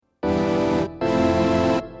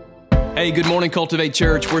Hey, good morning, Cultivate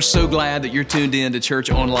Church. We're so glad that you're tuned in to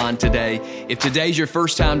Church Online today. If today's your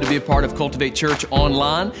first time to be a part of Cultivate Church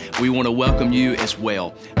Online, we want to welcome you as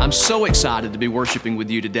well. I'm so excited to be worshiping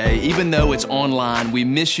with you today. Even though it's online, we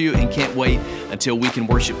miss you and can't wait until we can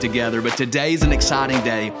worship together. But today's an exciting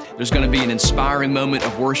day. There's going to be an inspiring moment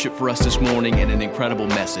of worship for us this morning and an incredible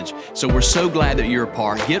message. So we're so glad that you're a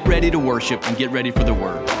part. Get ready to worship and get ready for the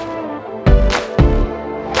Word.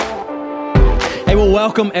 Hey, well,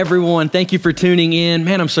 welcome everyone. Thank you for tuning in.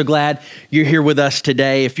 Man, I'm so glad you're here with us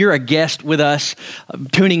today. If you're a guest with us,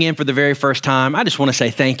 tuning in for the very first time, I just want to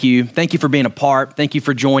say thank you. Thank you for being a part. Thank you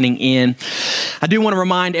for joining in. I do want to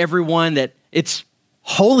remind everyone that it's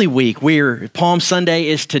Holy Week. Palm Sunday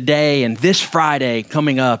is today, and this Friday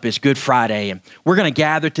coming up is Good Friday. And we're going to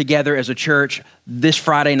gather together as a church this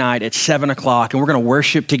Friday night at 7 o'clock, and we're going to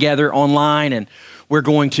worship together online, and we're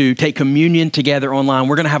going to take communion together online.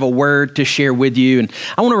 We're going to have a word to share with you. And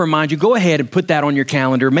I want to remind you, go ahead and put that on your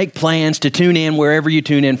calendar. Make plans to tune in wherever you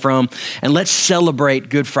tune in from. And let's celebrate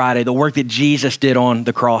Good Friday, the work that Jesus did on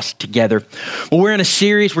the cross together. Well, we're in a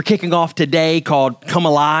series we're kicking off today called Come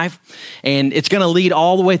Alive. And it's going to lead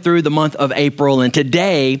all the way through the month of April. And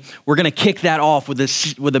today, we're going to kick that off with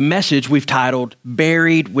a message we've titled,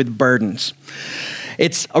 Buried with Burdens.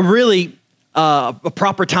 It's a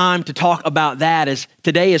proper time to talk about that is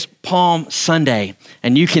today is Palm Sunday.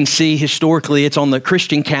 And you can see historically it's on the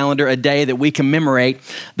Christian calendar, a day that we commemorate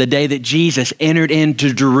the day that Jesus entered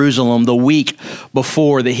into Jerusalem the week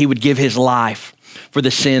before that he would give his life for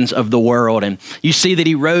the sins of the world. And you see that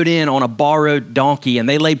he rode in on a borrowed donkey, and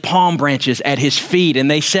they laid palm branches at his feet,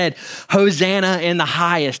 and they said, Hosanna in the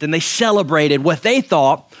highest. And they celebrated what they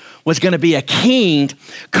thought was going to be a king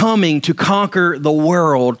coming to conquer the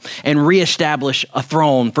world and reestablish a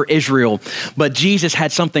throne for Israel. But Jesus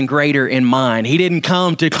had something greater in mind. He didn't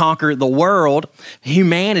come to conquer the world,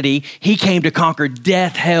 humanity. He came to conquer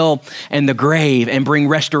death, hell, and the grave and bring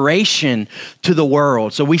restoration to the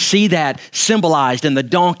world. So we see that symbolized in the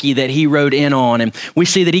donkey that he rode in on. And we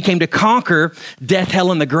see that he came to conquer death,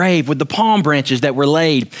 hell, and the grave with the palm branches that were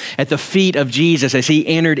laid at the feet of Jesus as he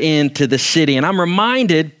entered into the city. And I'm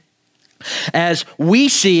reminded, as we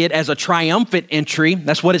see it as a triumphant entry,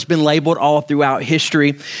 that's what it's been labeled all throughout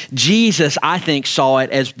history. Jesus, I think, saw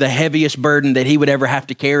it as the heaviest burden that he would ever have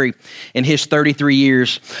to carry in his 33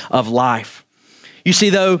 years of life. You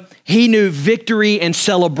see, though, he knew victory and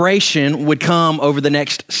celebration would come over the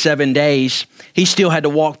next 7 days. He still had to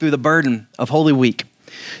walk through the burden of Holy Week.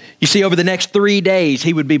 You see, over the next 3 days,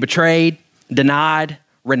 he would be betrayed, denied,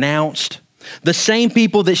 renounced. The same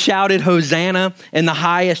people that shouted Hosanna in the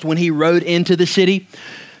highest when he rode into the city,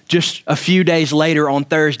 just a few days later on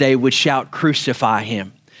Thursday would shout, crucify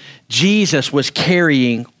him. Jesus was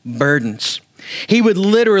carrying burdens. He would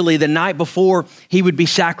literally, the night before he would be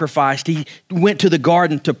sacrificed, he went to the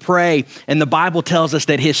garden to pray, and the Bible tells us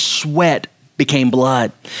that his sweat became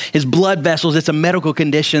blood. His blood vessels, it's a medical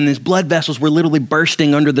condition, his blood vessels were literally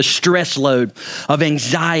bursting under the stress load of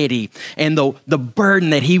anxiety and the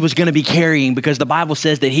burden that he was going to be carrying, because the Bible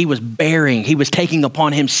says that he was taking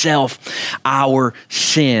upon himself our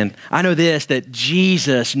sin. I know this, that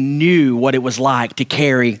Jesus knew what it was like to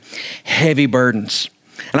carry heavy burdens.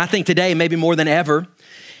 And I think today, maybe more than ever,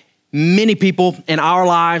 many people in our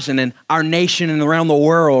lives and in our nation and around the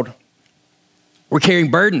world, we're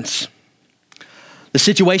carrying burdens. The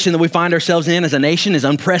situation that we find ourselves in as a nation is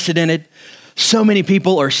unprecedented. So many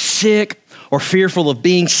people are sick or fearful of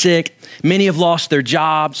being sick. Many have lost their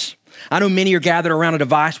jobs. I know many are gathered around a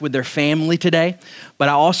device with their family today, but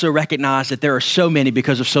I also recognize that there are so many,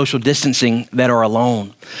 because of social distancing, that are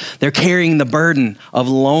alone. They're carrying the burden of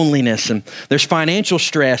loneliness, and there's financial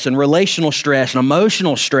stress and relational stress and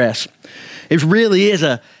emotional stress. It really is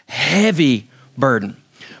a heavy burden.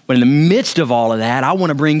 But in the midst of all of that, I want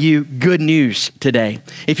to bring you good news today.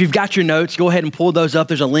 If you've got your notes, go ahead and pull those up.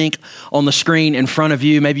 There's a link on the screen in front of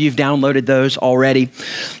you. Maybe you've downloaded those already.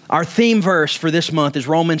 Our theme verse for this month is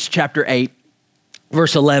Romans chapter 8,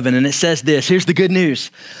 verse 11. And it says this, here's the good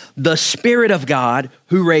news. The Spirit of God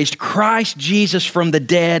who raised Christ Jesus from the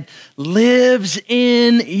dead lives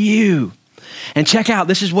in you. And check out,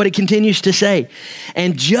 this is what it continues to say.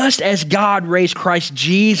 And just as God raised Christ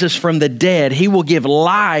Jesus from the dead, he will give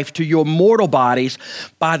life to your mortal bodies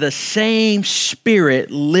by the same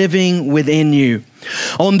Spirit living within you.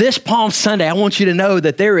 On this Palm Sunday, I want you to know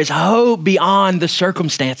that there is hope beyond the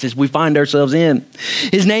circumstances we find ourselves in.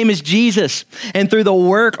 His name is Jesus. And through the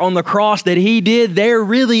work on the cross that he did, there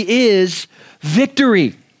really is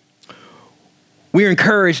victory. We are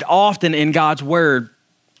encouraged often in God's word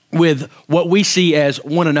with what we see as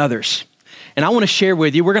one another's. And I want to share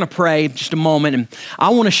with you, we're going to pray just a moment, and I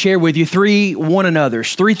want to share with you three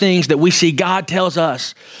things that we see God tells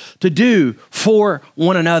us to do for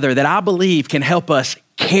one another that I believe can help us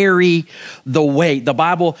carry the weight. The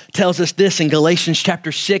Bible tells us this in Galatians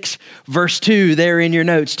chapter 6, verse 2, there in your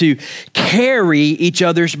notes, to carry each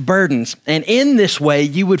other's burdens. And in this way,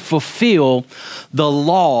 you would fulfill the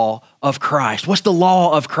law of Christ. What's the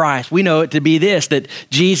law of Christ? We know it to be this, that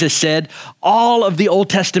Jesus said, all of the Old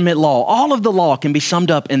Testament law, all of the law can be summed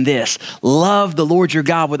up in this: love the Lord your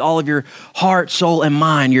God with all of your heart, soul, and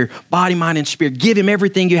mind, your body, mind, and spirit. Give him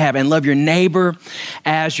everything you have and love your neighbor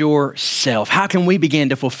as yourself. How can we begin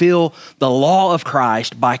to fulfill the law of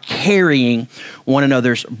Christ? By carrying one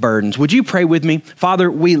another's burdens. Would you pray with me? Father,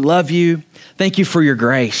 we love you. Thank you for your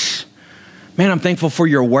grace. Man, I'm thankful for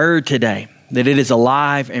your word today, that it is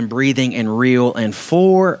alive and breathing and real and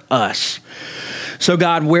for us. So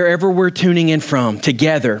God, wherever we're tuning in from,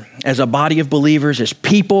 together as a body of believers, as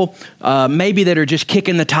people maybe that are just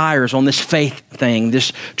kicking the tires on this faith thing,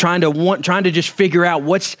 just trying to just figure out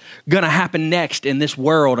what's going to happen next in this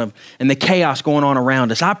world and the chaos going on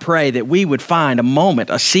around us, I pray that we would find a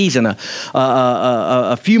moment, a season,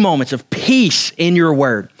 a few moments of peace in your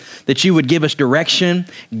word, that you would give us direction,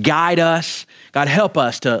 guide us. God, help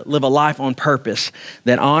us to live a life on purpose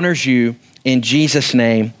that honors you. In Jesus'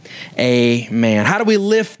 name, amen. How do we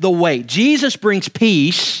lift the weight? Jesus brings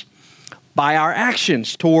peace by our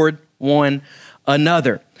actions toward one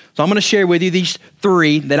another. So I'm going to share with you these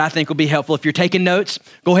three that I think will be helpful. If you're taking notes,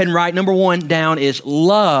 go ahead and write. Number one down is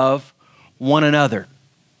love one another.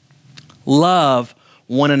 Love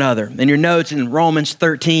one another. In your notes in Romans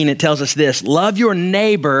 13, it tells us this: love your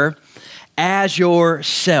neighbor as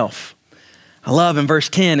yourself. I love in verse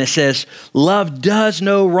 10, it says, love does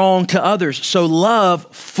no wrong to others, so love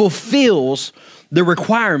fulfills the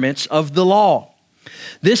requirements of the law.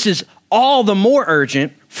 This is all the more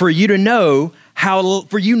urgent for you to know how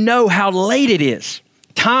late it is.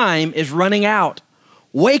 Time is running out.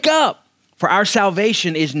 Wake up, for our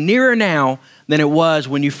salvation is nearer now than it was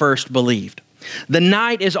when you first believed. The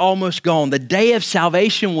night is almost gone. The day of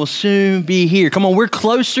salvation will soon be here. Come on, we're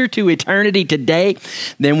closer to eternity today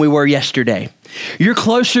than we were yesterday. You're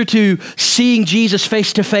closer to seeing Jesus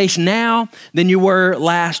face to face now than you were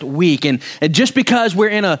last week. And just because we're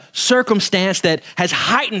in a circumstance that has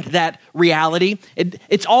heightened that reality,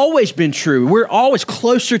 it's always been true. We're always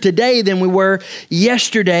closer today than we were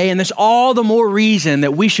yesterday. And there's all the more reason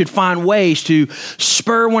that we should find ways to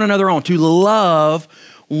spur one another on, to love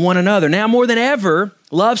one another. Now, more than ever,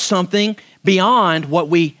 love something beyond what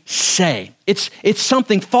we say. It's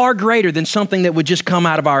something far greater than something that would just come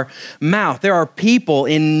out of our mouth. There are people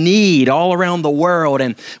in need all around the world,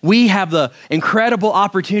 and we have the incredible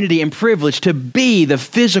opportunity and privilege to be the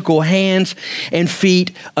physical hands and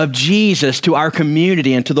feet of Jesus to our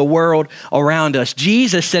community and to the world around us.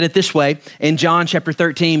 Jesus said it this way in John chapter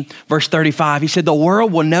 13, verse 35. He said, the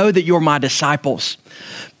world will know that you're my disciples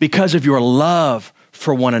because of your love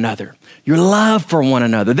for one another. Your love for one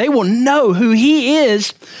another. They will know who he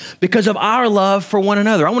is because of our love for one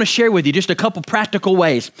another. I want to share with you just a couple practical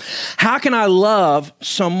ways. How can I love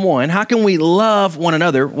someone? How can we love one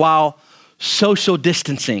another while social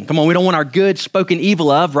distancing? Come on, we don't want our good spoken evil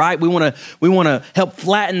of, right? We want to help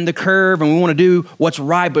flatten the curve, and we want to do what's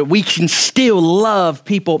right, but we can still love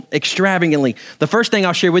people extravagantly. The first thing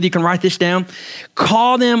I'll share with you, you can write this down.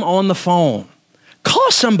 Call them on the phone.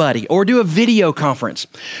 Call somebody or do a video conference.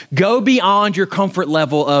 Go beyond your comfort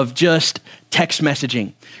level of just text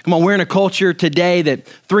messaging. Come on, we're in a culture today that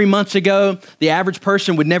 3 months ago, the average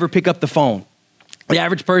person would never pick up the phone. The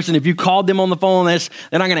average person, if you called them on the phone, they're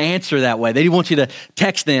not going to answer that way. They want you to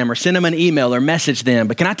text them or send them an email or message them.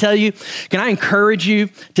 But can I encourage you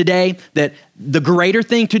today that the greater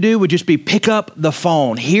thing to do would just be pick up the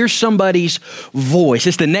phone, hear somebody's voice.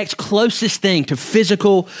 It's the next closest thing to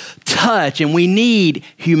physical touch, and we need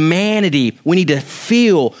humanity. We need to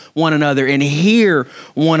feel one another and hear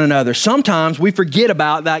one another. Sometimes we forget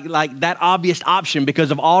about that obvious option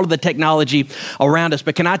because of all of the technology around us.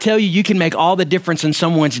 But can I tell you, you can make all the difference in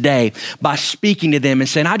someone's day by speaking to them and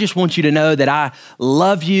saying, I just want you to know that I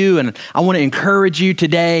love you and I want to encourage you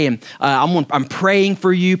today, and I'm praying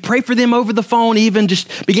for you. Pray for them over the phone, even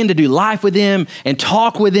just begin to do life with them and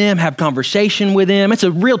talk with them, have conversation with them. It's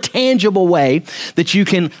a real tangible way that you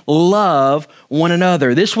can love one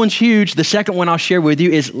another. This one's huge. The second one I'll share with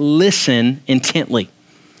you is listen intently.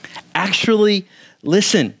 Actually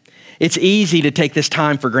listen. It's easy to take this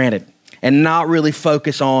time for granted and not really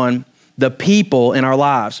focus on the people in our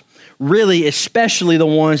lives. Really, especially the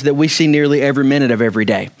ones that we see nearly every minute of every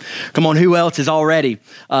day. Come on, who else is already,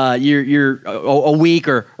 you're a week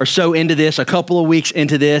or so into this, a couple of weeks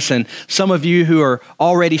into this, and some of you who are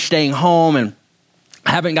already staying home and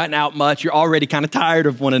haven't gotten out much, you're already kind of tired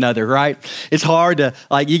of one another, right? It's hard to,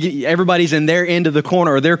 everybody's in their end of the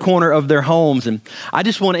corner or their corner of their homes. And I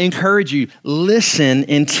just want to encourage you, listen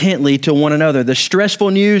intently to one another. The stressful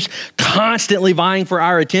news constantly vying for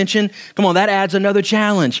our attention, come on, that adds another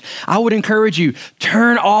challenge. I would encourage you,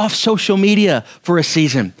 turn off social media for a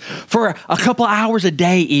season, for a couple hours a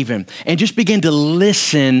day even, and just begin to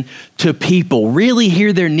listen to people, really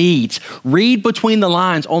hear their needs. Read between the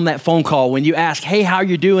lines on that phone call when you ask, hey, how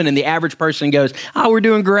you doing? And the average person goes, oh, we're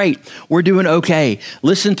doing great. We're doing okay.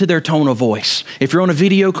 Listen to their tone of voice. If you're on a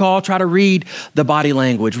video call, try to read the body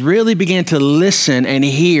language. Really begin to listen and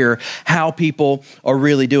hear how people are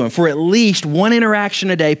really doing. For at least one interaction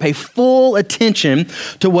a day, pay full attention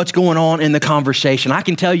to what's going on in the conversation. I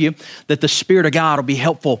can tell you that the Spirit of God will be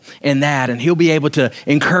helpful in that, and He'll be able to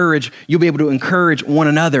encourage, you'll be able to encourage one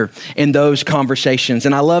another in those conversations.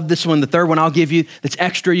 And I love this one. The third one I'll give you that's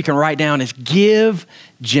extra you can write down is give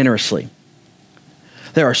generously.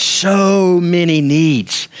 There are so many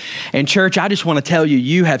needs. And church, I just want to tell you,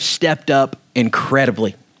 you have stepped up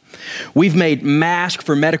incredibly. We've made masks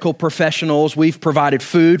for medical professionals. We've provided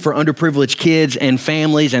food for underprivileged kids and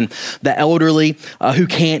families and the elderly who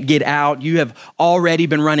can't get out. You have already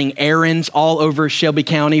been running errands all over Shelby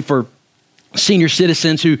County for senior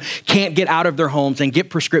citizens who can't get out of their homes and get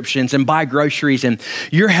prescriptions and buy groceries. And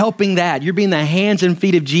you're helping that. You're being the hands and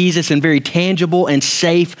feet of Jesus in very tangible and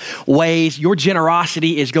safe ways. Your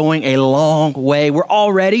generosity is going a long way. We're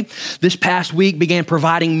already, this past week, began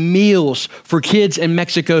providing meals for kids in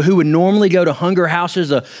Mexico who would normally go to hunger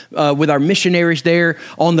houses with our missionaries there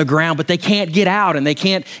on the ground, but they can't get out and they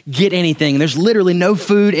can't get anything. There's literally no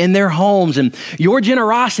food in their homes. And your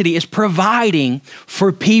generosity is providing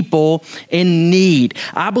for people in need.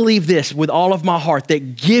 I believe this with all of my heart,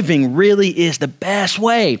 that giving really is the best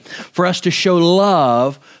way for us to show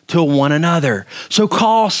love to one another. So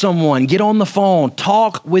call someone, get on the phone,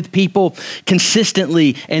 talk with people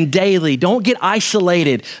consistently and daily. Don't get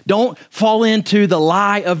isolated. Don't fall into the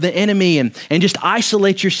lie of the enemy and just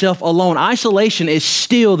isolate yourself alone. Isolation is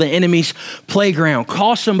still the enemy's playground.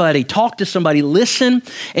 Call somebody, talk to somebody, listen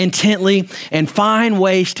intently, and find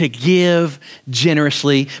ways to give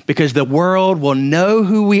generously, because the world will know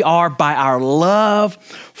who we are by our love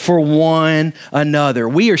for one another.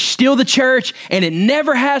 We are still the church, and it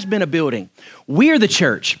never has been a building. We are the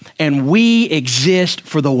church, and we exist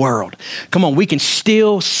for the world. Come on, we can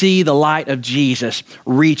still see the light of Jesus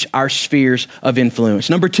reach our spheres of influence.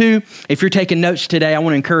 Number two, if you're taking notes today, I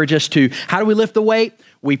want to encourage us to, how do we lift the weight?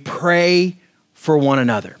 We pray for one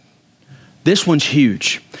another. This one's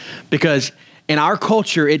huge, because in our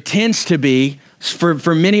culture, it tends to be,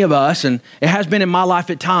 for many of us, and it has been in my life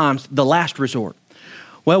at times, the last resort.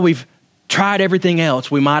 Well, we've tried everything else.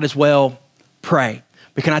 We might as well pray.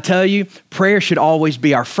 But can I tell you, prayer should always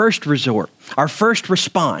be our first resort, our first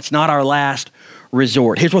response, not our last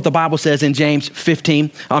resort. Here's what the Bible says in James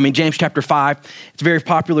chapter 5. It's a very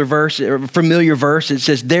popular verse, a familiar verse. It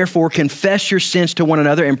says, therefore, confess your sins to one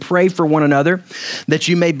another and pray for one another that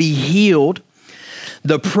you may be healed.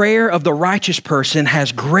 The prayer of the righteous person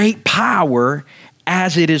has great power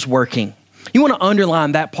as it is working. You want to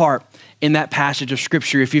underline that part in that passage of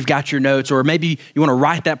scripture if you've got your notes, or maybe you want to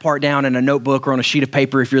write that part down in a notebook or on a sheet of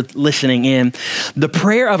paper if you're listening in. The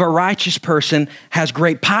prayer of a righteous person has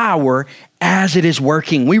great power as it is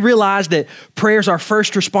working. We realize that prayer is our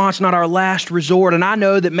first response, not our last resort. And I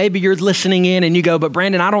know that maybe you're listening in and you go, but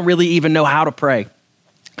Brandon, I don't really even know how to pray.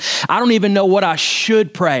 I don't even know what I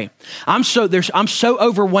should pray. I'm so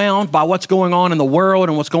overwhelmed by what's going on in the world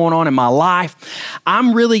and what's going on in my life.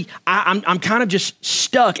 I'm kind of just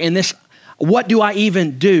stuck in this. What do I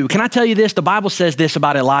even do? Can I tell you this? The Bible says this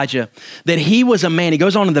about Elijah, that he was a man. He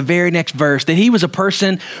goes on in the very next verse, that he was a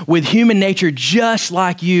person with human nature just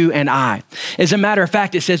like you and I. As a matter of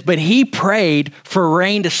fact, it says, but he prayed for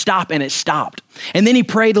rain to stop and it stopped. And then he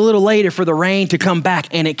prayed a little later for the rain to come back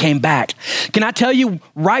and it came back. Can I tell you,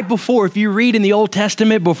 right before, if you read in the Old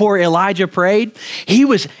Testament, before Elijah prayed, he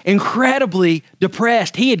was incredibly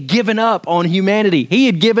depressed. He had given up on humanity. He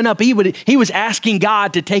had given up. He was asking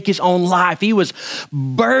God to take his own life. He was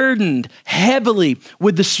burdened heavily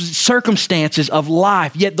with the circumstances of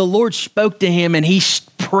life. Yet the Lord spoke to him and he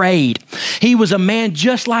prayed. He was a man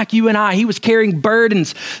just like you and I. He was carrying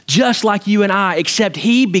burdens just like you and I, except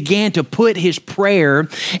he began to put his prayer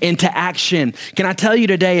into action. Can I tell you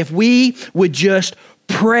today, if we would just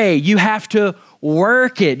pray, you have to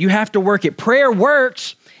work it. You have to work it. Prayer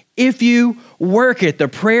works if you work it. The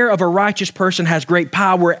prayer of a righteous person has great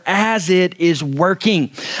power as it is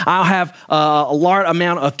working. I'll have a large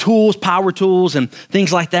amount of tools, power tools and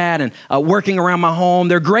things like that, and working around my home.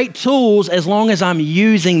 They're great tools as long as I'm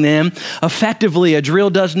using them effectively. A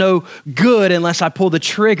drill does no good unless I pull the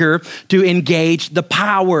trigger to engage the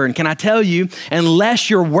power. And can I tell you, unless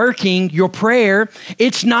you're working your prayer,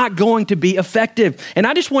 it's not going to be effective. And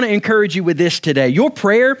I just want to encourage you with this today. Your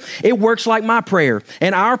prayer, it works like my prayer.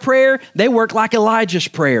 And our prayer, they work like Elijah's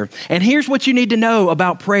prayer. And here's what you need to know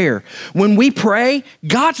about prayer. When we pray,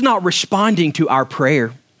 God's not responding to our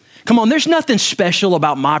prayer. Come on, there's nothing special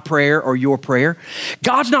about my prayer or your prayer.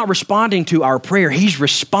 God's not responding to our prayer. He's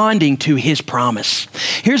responding to his promise.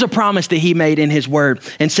 Here's a promise that he made in his word.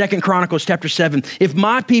 In 2 Chronicles chapter 7, if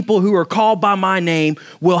my people who are called by my name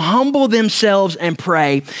will humble themselves and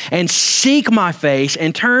pray and seek my face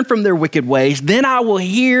and turn from their wicked ways, then I will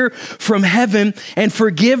hear from heaven and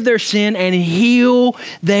forgive their sin and heal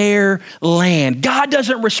their land. God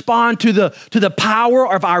doesn't respond to the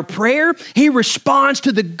power of our prayer. He responds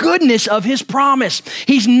to the goodness of his promise.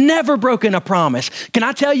 He's never broken a promise. Can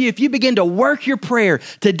I tell you, if you begin to work your prayer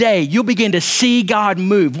today, you'll begin to see God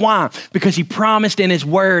move. Why? Because he promised in his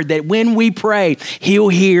word that when we pray, he'll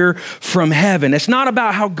hear from heaven. It's not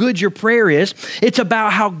about how good your prayer is. It's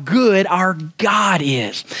about how good our God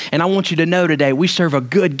is. And I want you to know today, we serve a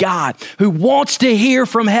good God who wants to hear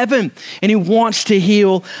from heaven and he wants to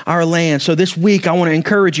heal our land. So this week, I want to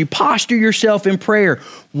encourage you, posture yourself in prayer,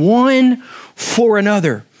 one for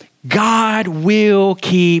another. God will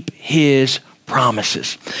keep his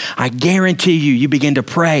promises. I guarantee you begin to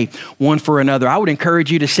pray one for another. I would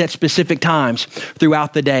encourage you to set specific times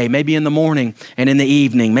throughout the day, maybe in the morning and in the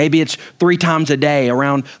evening. Maybe it's 3 times a day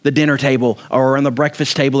around the dinner table or on the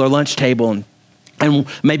breakfast table or lunch table. And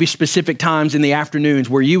maybe specific times in the afternoons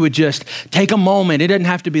where you would just take a moment. It doesn't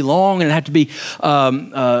have to be long and it doesn't have to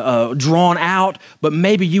be drawn out, but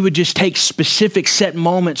maybe you would just take specific set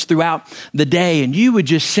moments throughout the day and you would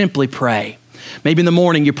just simply pray. Maybe in the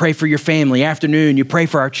morning you pray for your family, afternoon you pray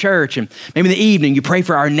for our church, and maybe in the evening you pray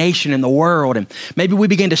for our nation and the world. And maybe we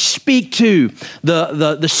begin to speak to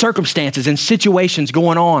the circumstances and situations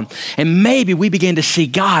going on. And maybe we begin to see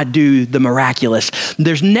God do the miraculous.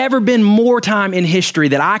 There's never been more time in history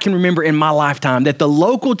that I can remember in my lifetime that the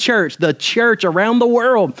local church, the church around the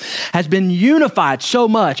world, has been unified so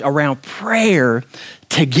much around prayer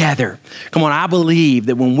together. Come on, I believe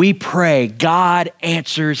that when we pray, God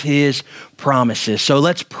answers his promises. So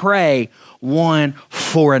let's pray one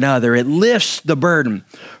for another. It lifts the burden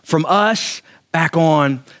from us back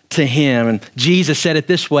on to him. And Jesus said it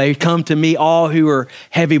this way, come to me all who are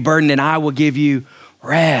heavy burdened and I will give you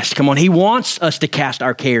rest. Come on, he wants us to cast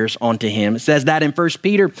our cares onto him. It says that in 1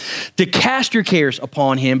 Peter, to cast your cares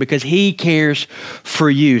upon him because he cares for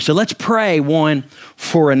you. So let's pray one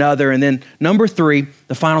for another. And then number 3,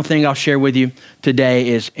 the final thing I'll share with you today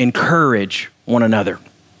is encourage one another.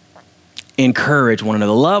 Encourage one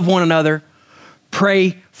another. Love one another.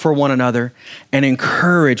 Pray for one another and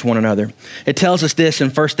encourage one another. It tells us this in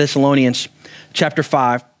 1 Thessalonians chapter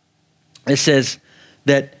 5. It says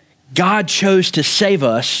that God chose to save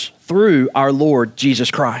us through our Lord Jesus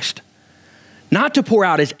Christ, not to pour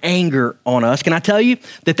out his anger on us. Can I tell you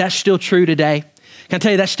that that's still true today? Can I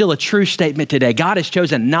tell you that's still a true statement today? God has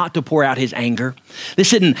chosen not to pour out his anger.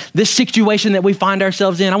 This situation that we find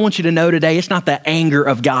ourselves in, I want you to know today, it's not the anger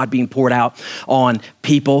of God being poured out on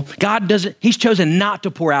people. He's chosen not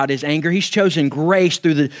to pour out his anger. He's chosen grace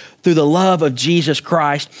through the love of Jesus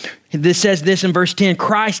Christ. This says this in verse 10,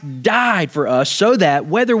 Christ died for us so that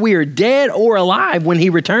whether we are dead or alive when he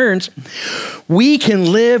returns, we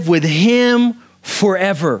can live with him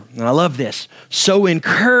forever. And I love this. So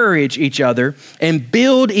encourage each other and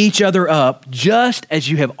build each other up just as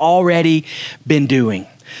you have already been doing.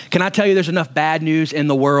 Can I tell you there's enough bad news in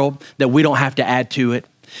the world that we don't have to add to it?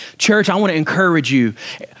 Church, I want to encourage you.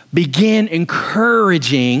 Begin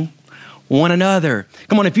encouraging one another.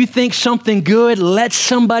 Come on, if you think something good, let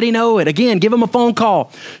somebody know it. Again, give them a phone call.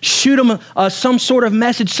 Shoot them some sort of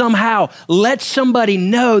message somehow. Let somebody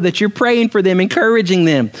know that you're praying for them, encouraging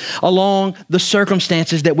them along the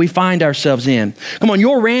circumstances that we find ourselves in. Come on,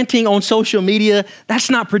 your ranting on social media, that's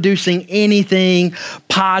not producing anything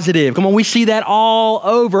positive. Come on, we see that all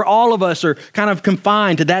over. All of us are kind of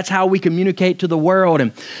confined to that's how we communicate to the world.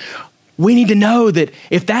 And we need to know that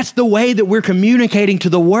if that's the way that we're communicating to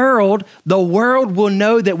the world will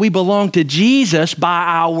know that we belong to Jesus by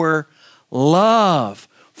our love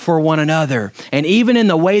for one another. And even in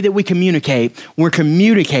the way that we communicate, we're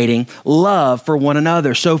communicating love for one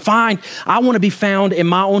another. So I want to be found in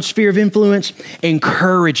my own sphere of influence,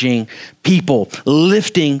 encouraging people,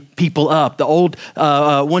 lifting people up. The old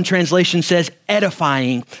one translation says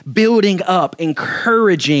edifying, building up,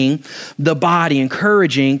 encouraging the body,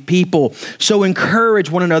 encouraging people. So encourage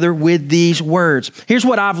one another with these words. Here's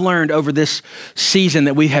what I've learned over this season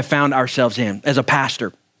that we have found ourselves in as a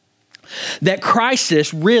pastor. That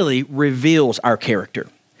crisis really reveals our character.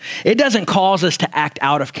 It doesn't cause us to act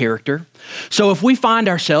out of character. So if we find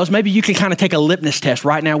ourselves, maybe you can kind of take a litmus test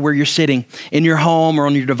right now where you're sitting in your home or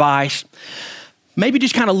on your device. Maybe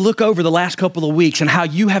just kind of look over the last couple of weeks and how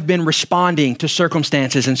you have been responding to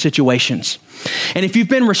circumstances and situations. And if you've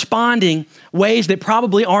been responding ways that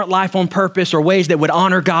probably aren't life on purpose or ways that would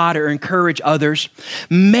honor God or encourage others,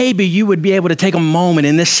 maybe you would be able to take a moment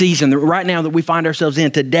in this season, right now that we find ourselves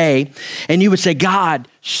in today, and you would say, God,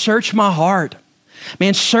 search my heart.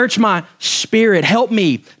 Man, search my spirit. Help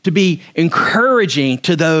me to be encouraging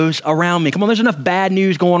to those around me. Come on, there's enough bad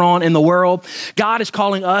news going on in the world. God is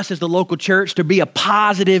calling us as the local church to be a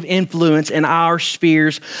positive influence in our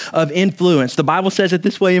spheres of influence. The Bible says it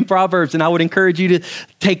this way in Proverbs, and I would encourage you to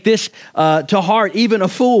take this to heart. Even a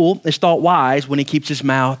fool is thought wise when he keeps his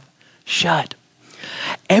mouth shut.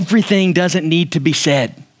 Everything doesn't need to be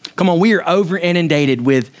said. Come on, we are over inundated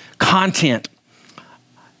with content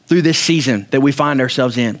through this season that we find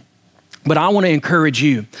ourselves in. But I want to encourage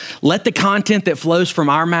you, let the content that flows from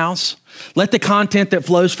our mouths, let the content that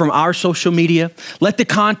flows from our social media, let the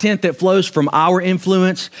content that flows from our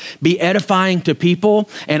influence be edifying to people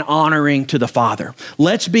and honoring to the Father.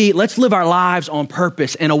 Let's live our lives on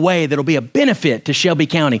purpose in a way that'll be a benefit to Shelby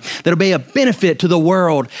County, that'll be a benefit to the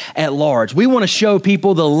world at large. We want to show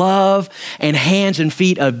people the love and hands and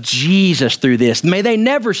feet of Jesus through this. May they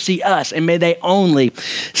never see us and may they only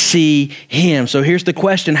see Him. So here's the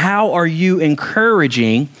question: how are you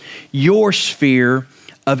encouraging your sphere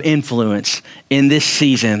of influence in this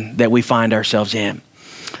season that we find ourselves in?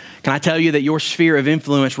 Can I tell you that your sphere of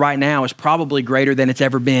influence right now is probably greater than it's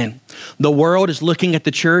ever been? The world is looking at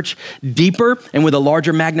the church deeper and with a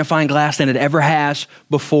larger magnifying glass than it ever has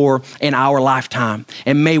before in our lifetime.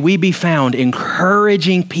 And may we be found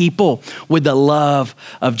encouraging people with the love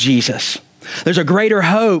of Jesus. There's a greater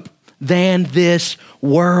hope than this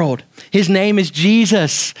world. His name is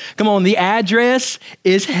Jesus. Come on, the address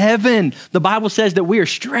is heaven. The Bible says that we are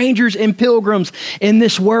strangers and pilgrims in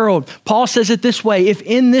this world. Paul says it this way: if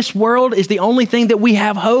in this world is the only thing that we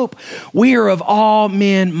have hope, we are of all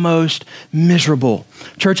men most miserable.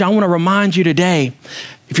 Church, I want to remind you today,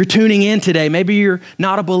 if you're tuning in today, maybe you're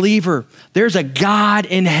not a believer, there's a God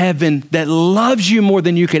in heaven that loves you more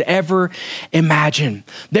than you could ever imagine.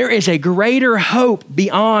 There is a greater hope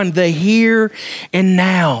beyond the here and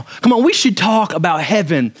now. Come on, we should talk about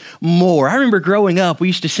heaven more. I remember growing up, we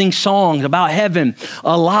used to sing songs about heaven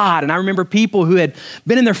a lot. And I remember people who had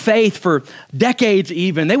been in their faith for decades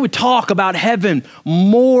even, they would talk about heaven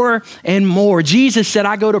more and more. Jesus said,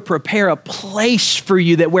 I go to prepare a place for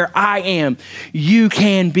you that where I am, you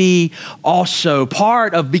can be also.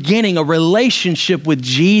 Part of beginning a relationship with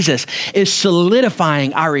Jesus is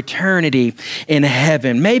solidifying our eternity in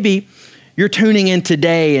heaven. Maybe you're tuning in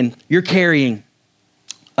today and you're carrying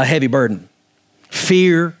a heavy burden,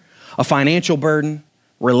 fear, a financial burden,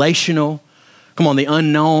 relational, come on, the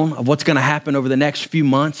unknown of what's going to happen over the next few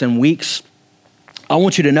months and weeks. I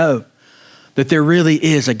want you to know that there really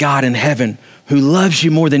is a God in heaven who loves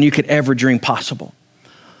you more than you could ever dream possible.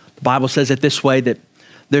 The Bible says it this way, that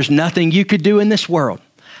there's nothing you could do in this world,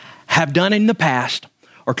 have done in the past,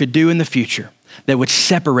 or could do in the future that would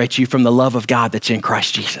separate you from the love of God that's in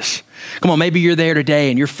Christ Jesus. Come on, maybe you're there today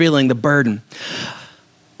and you're feeling the burden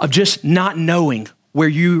of just not knowing where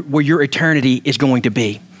your eternity is going to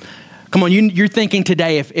be. Come on, you're thinking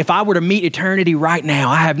today, if I were to meet eternity right now,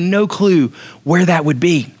 I have no clue where that would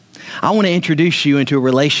be. I want to introduce you into a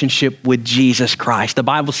relationship with Jesus Christ. The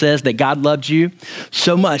Bible says that God loved you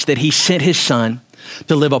so much that He sent His Son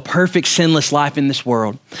to live a perfect, sinless life in this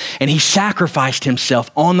world. And He sacrificed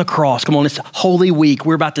Himself on the cross. Come on, it's Holy Week.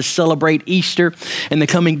 We're about to celebrate Easter in the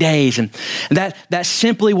coming days. And that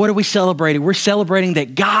simply, what are we celebrating? We're celebrating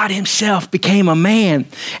that God Himself became a man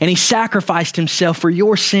and He sacrificed Himself for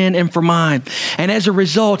your sin and for mine. And as a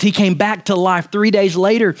result, He came back to life 3 days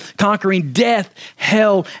later, conquering death,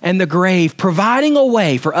 hell, and the grave, providing a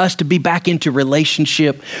way for us to be back into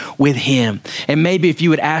relationship with Him. And maybe if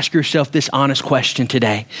you would ask yourself this honest question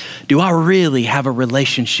today: do I really have a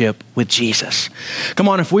relationship with Jesus? Come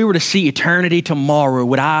on, if we were to see eternity tomorrow,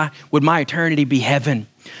 would my eternity be heaven?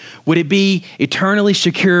 Would it be eternally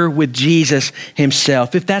secure with Jesus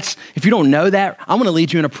himself? If you don't know that, I'm going to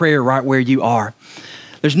lead you in a prayer right where you are.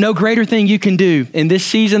 There's no greater thing you can do in this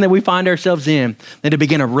season that we find ourselves in than to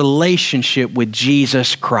begin a relationship with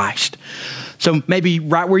Jesus Christ. So maybe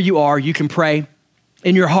right where you are, you can pray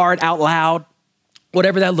in your heart out loud,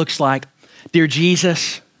 whatever that looks like. Dear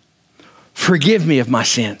Jesus, forgive me of my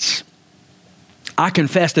sins. I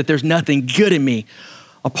confess that there's nothing good in me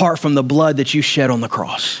apart from the blood that you shed on the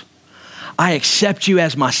cross. I accept you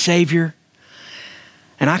as my Savior,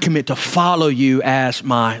 and I commit to follow you as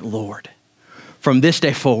my Lord. From this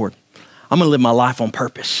day forward, I'm going to live my life on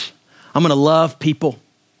purpose. I'm going to love people.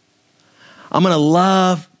 I'm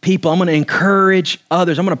going to encourage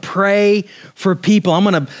others. I'm going to pray for people. I'm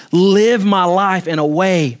going to live my life in a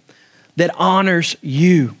way that honors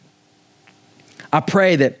you. I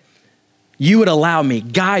pray that you would allow me,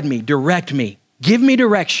 guide me, direct me, give me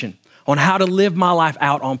direction on how to live my life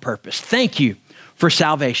out on purpose. Thank you for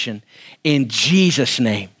salvation. In Jesus'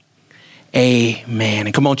 name, amen.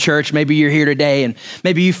 And come on, church, maybe you're here today and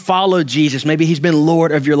maybe you followed Jesus. Maybe he's been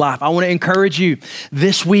Lord of your life. I want to encourage you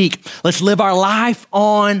this week, let's live our life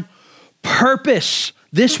on purpose.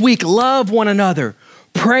 This week, love one another,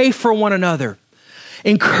 pray for one another,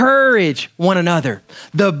 encourage one another.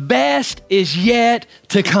 The best is yet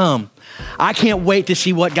to come. I can't wait to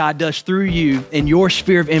see what God does through you in your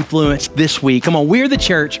sphere of influence this week. Come on, we're the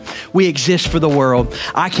church. We exist for the world.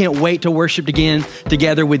 I can't wait to worship again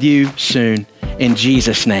together with you soon. In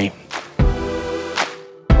Jesus' name.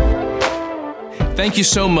 Thank you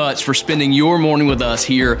so much for spending your morning with us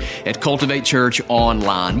here at Cultivate Church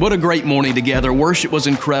Online. What a great morning together. Worship was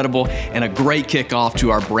incredible and a great kickoff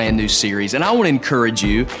to our brand new series. And I want to encourage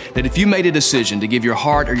you that if you made a decision to give your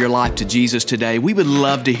heart or your life to Jesus today, we would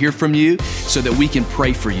love to hear from you so that we can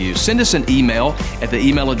pray for you. Send us an email at the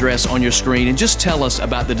email address on your screen and just tell us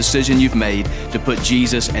about the decision you've made to put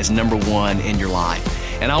Jesus as number one in your life.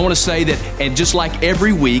 And I want to say that, and just like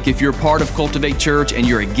every week, if you're part of Cultivate Church and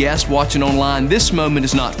you're a guest watching online, this moment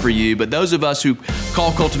is not for you. But those of us who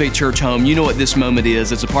call Cultivate Church home, you know what this moment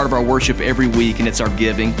is. It's a part of our worship every week, and it's our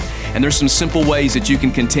giving. And there's some simple ways that you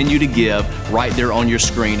can continue to give right there on your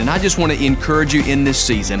screen. And I just want to encourage you in this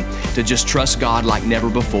season to just trust God like never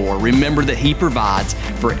before. Remember that He provides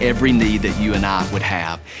for every need that you and I would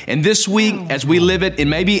have. And this week, as we live it,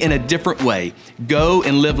 and maybe in a different way, go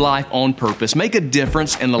and live life on purpose. Make a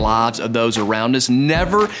difference in the lives of those around us.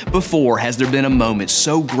 Never before has there been a moment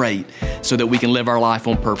so great so that we can live our life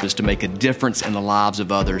on purpose to make a difference in the lives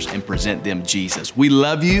of others and present them Jesus. We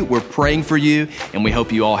love you, we're praying for you, and we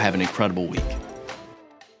hope you all have an incredible week.